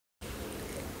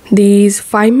This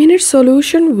 5-minute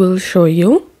solution will show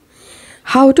you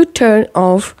how to turn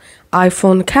off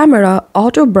iPhone camera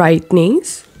auto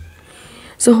brightness.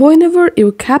 So whenever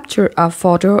you capture a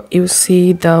photo, you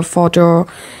see the photo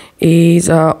is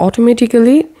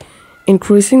automatically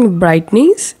increasing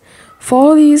brightness.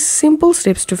 Follow these simple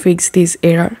steps to fix this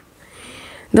error.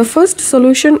 The first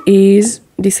solution is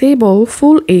disable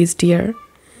full HDR.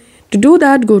 To do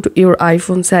that, go to your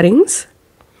iPhone settings,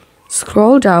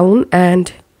 scroll down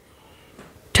and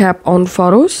tap on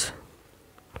photos,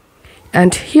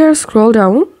 and here scroll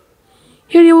down.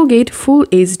 Here you will get full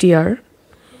HDR.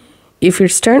 If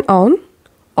it's turned on,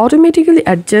 automatically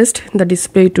adjust the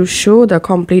display to show the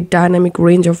complete dynamic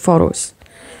range of photos.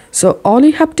 So all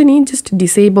you have to need, just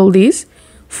disable this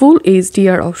full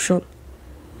HDR option,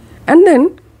 and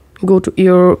then go to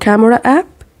your camera app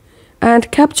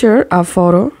and capture a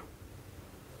photo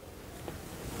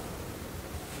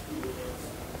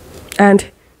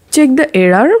and check the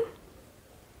error.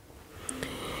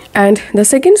 And the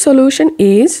second solution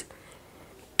is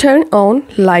turn on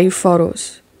live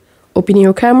photos. Open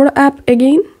your camera app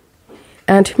again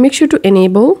and make sure to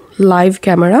enable live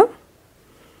camera.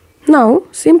 Now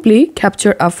simply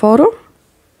capture a photo,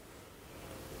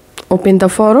 open the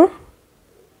photo,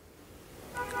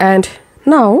 and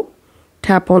now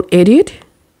tap on edit,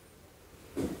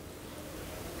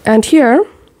 and here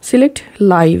select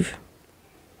live,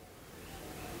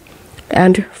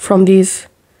 and from these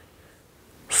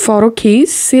photo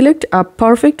keys select a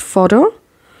perfect photo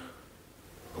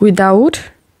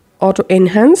without auto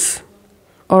enhance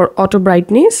or auto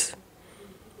brightness,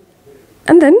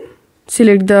 and then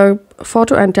select the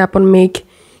photo and tap on make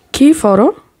key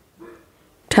photo,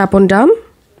 tap on done,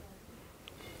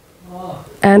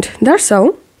 and that's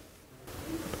how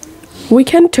we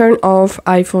can turn off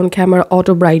iPhone camera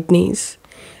auto brightness.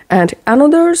 And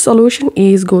another solution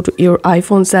is go to your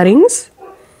iPhone settings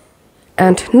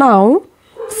and now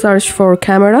search for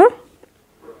camera,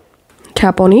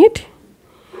 tap on it,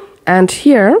 and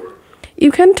here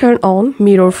you can turn on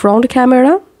mirror front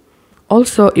camera.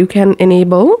 Also you can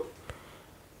enable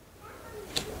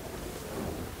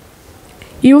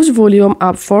use volume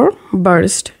up for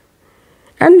burst,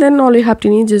 and then all you have to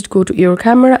need, just go to your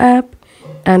camera app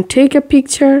and take a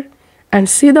picture and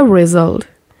see the result.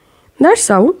 That's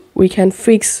how we can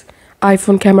fix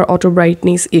iPhone camera auto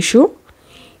brightness issue.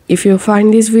 If you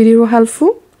find this video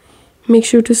helpful, make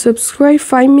sure to subscribe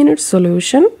 5-minute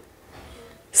solution.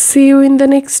 See you in the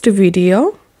next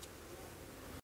video.